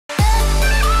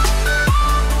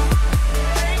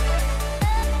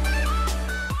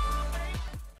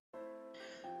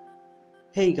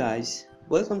Hey guys,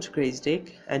 welcome to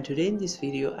CrazyTech, and today in this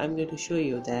video I'm going to show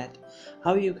you that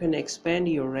how you can expand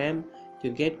your RAM to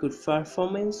get good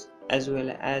performance as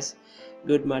well as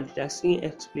good multitasking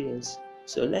experience.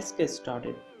 So let's get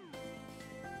started.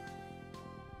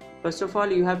 First of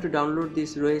all, you have to download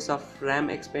this ROS of RAM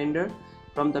expander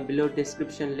from the below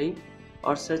description link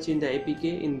or search in the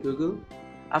APK in Google.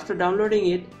 After downloading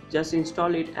it, just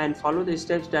install it and follow the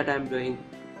steps that I'm doing.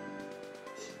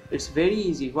 It's very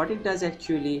easy. What it does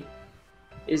actually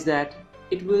is that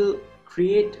it will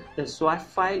create a swap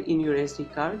file in your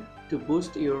SD card to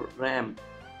boost your RAM.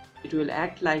 It will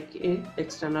act like an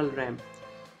external RAM.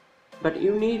 But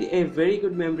you need a very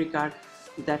good memory card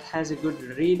that has a good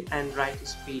read and write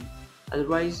speed.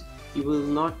 Otherwise, you will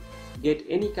not get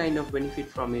any kind of benefit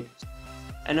from it.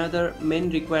 Another main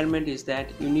requirement is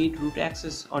that you need root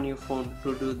access on your phone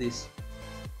to do this.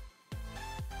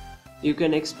 You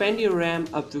can expand your RAM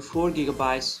up to 4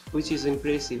 GB, which is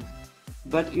impressive,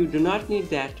 but you do not need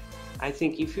that. I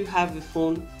think if you have a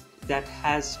phone that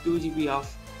has 2 GB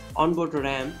of onboard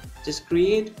RAM, just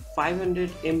create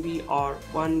 500 MB or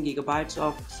 1 GB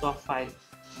of swap file.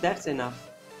 That's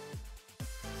enough.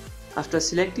 After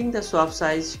selecting the swap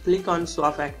size, click on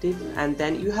swap active and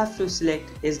then you have to select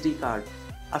SD card.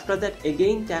 After that,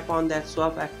 again tap on that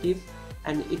swap active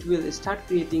and it will start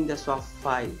creating the swap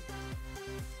file.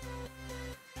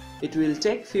 It will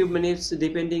take few minutes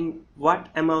depending what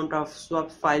amount of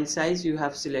swap file size you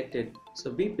have selected,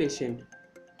 so be patient.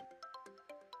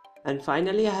 And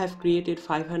finally I have created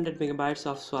 500 MB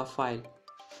of swap file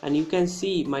and you can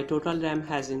see my total RAM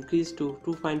has increased to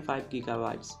 2.5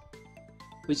 GB,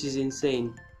 which is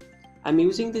insane. I'm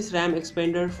using this RAM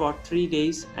expander for 3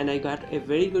 days and I got a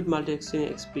very good multitasking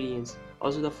experience.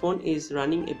 Also the phone is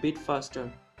running a bit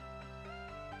faster.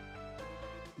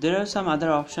 There are some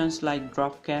other options like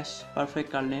drop cache,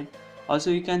 perfect kernel. Also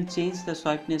you can change the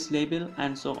swipeness label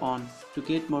and so on to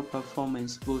get more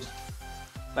performance boost.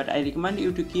 But I recommend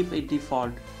you to keep it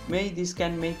default. Maybe this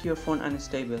can make your phone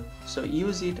unstable, so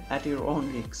use it at your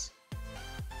own risk.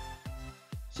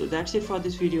 So that's it for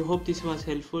this video. Hope this was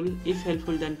helpful. If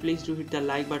helpful, then please do hit the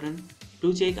like button.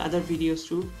 Do check other videos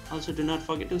too. Also do not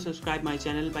forget to subscribe my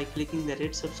channel by clicking the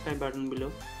red subscribe button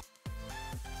below.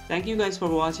 Thank you guys for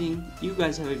watching. You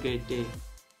guys have a great day.